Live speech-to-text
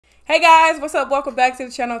Hey guys, what's up? Welcome back to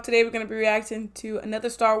the channel. Today we're going to be reacting to another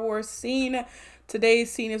Star Wars scene. Today's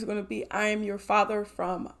scene is going to be I Am Your Father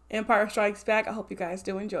from Empire Strikes Back. I hope you guys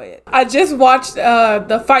do enjoy it. I just watched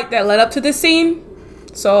the fight that led up to this scene.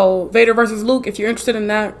 So Vader versus Luke. If you're interested in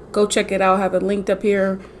that, go check it out. I have it linked up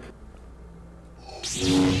here.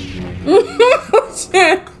 Shit.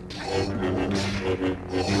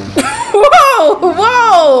 Whoa!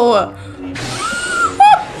 Whoa!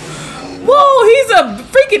 Whoa, he's a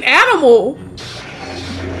freaking animal.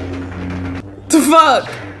 The fuck?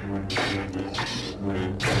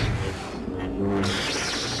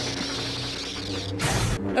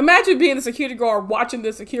 Imagine being a security guard watching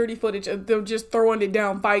the security footage and them just throwing it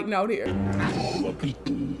down, fighting out here. You are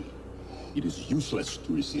beaten. It is useless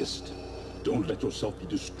to resist. Don't let yourself be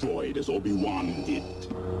destroyed as Obi-Wan did.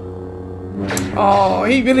 Oh,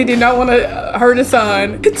 he really did not want to hurt his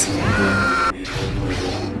son.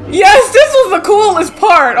 Yes, this was the coolest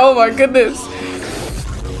part. Oh my goodness.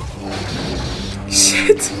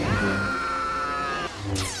 Shit.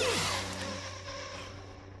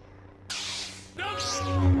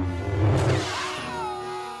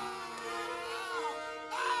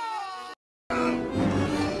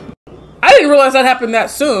 I didn't realize that happened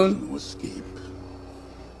that soon. No escape.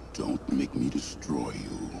 Don't make me destroy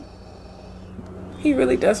you. He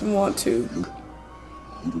really doesn't want to.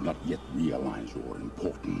 You do not yet realize your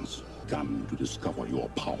importance. Come to discover your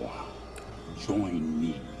power. Join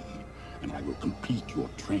me, and I will complete your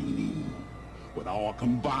training. With our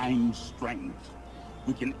combined strength,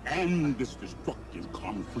 we can end this destructive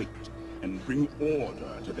conflict and bring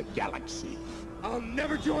order to the galaxy. I'll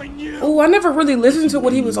never join you. Oh, I never really listened to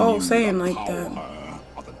what he was all saying like that. Power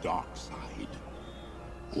of the dark side.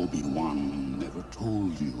 Obi-Wan never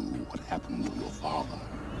told you what happened to your father.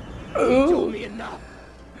 Ooh. He told me enough.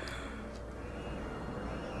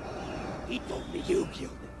 He told me you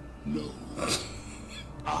killed him. No.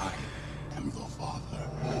 I am your father.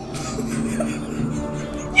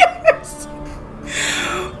 Yes!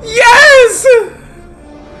 Yes!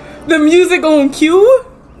 The music on cue?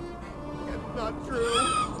 That's not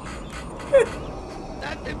true.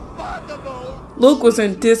 That's impossible. Luke was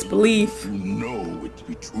in disbelief. You know it to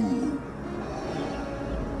be true.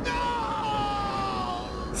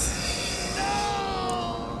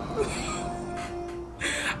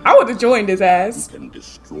 I would have joined his ass. You can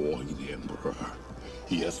destroy the Emperor.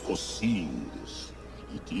 He has foreseen this.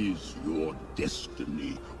 It is your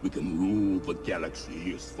destiny. We can rule the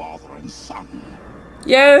galaxy as father and son.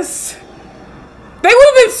 Yes. They would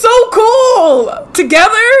have been so cool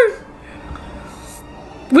together.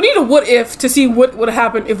 We need a what if to see what would have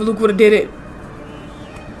happened if Luke would have did it.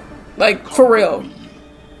 Like, for real.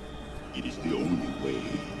 It is the only way.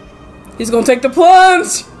 He's gonna take the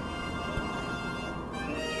plunge.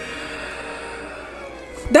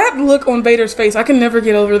 That look on Vader's face, I can never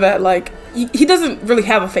get over that. Like, he doesn't really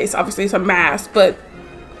have a face, obviously, it's a mask, but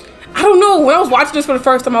I don't know. When I was watching this for the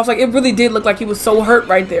first time, I was like, it really did look like he was so hurt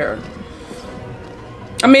right there.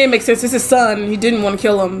 I mean, it makes sense. It's his son. He didn't want to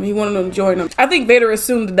kill him. He wanted him to join him. I think Vader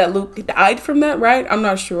assumed that Luke died from that, right? I'm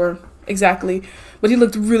not sure exactly, but he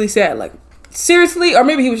looked really sad. Like, seriously? Or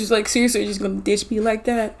maybe he was just like, seriously, you're just going to ditch me like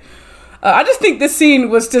that? I just think this scene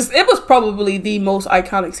was just, it was probably the most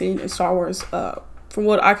iconic scene in Star Wars, from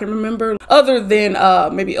what I can remember, other than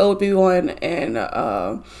maybe Obi-Wan and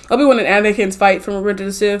Anakin's fight from Revenge of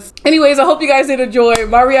the Sith. Anyways, I hope you guys did enjoy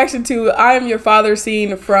my reaction to I Am Your Father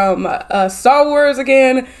scene from Star Wars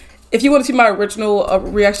again. If you want to see my original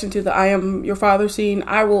reaction to the I Am Your Father scene,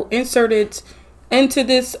 I will insert it into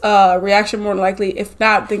this reaction more than likely. If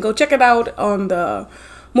not, then go check it out on the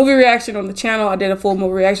movie reaction on the channel. I did a full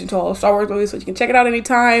movie reaction to all the Star Wars movies, so you can check it out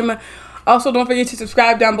anytime. Also, don't forget to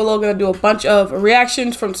subscribe down below. I'm going to do a bunch of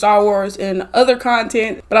reactions from Star Wars and other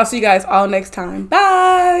content. But I'll see you guys all next time.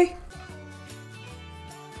 Bye!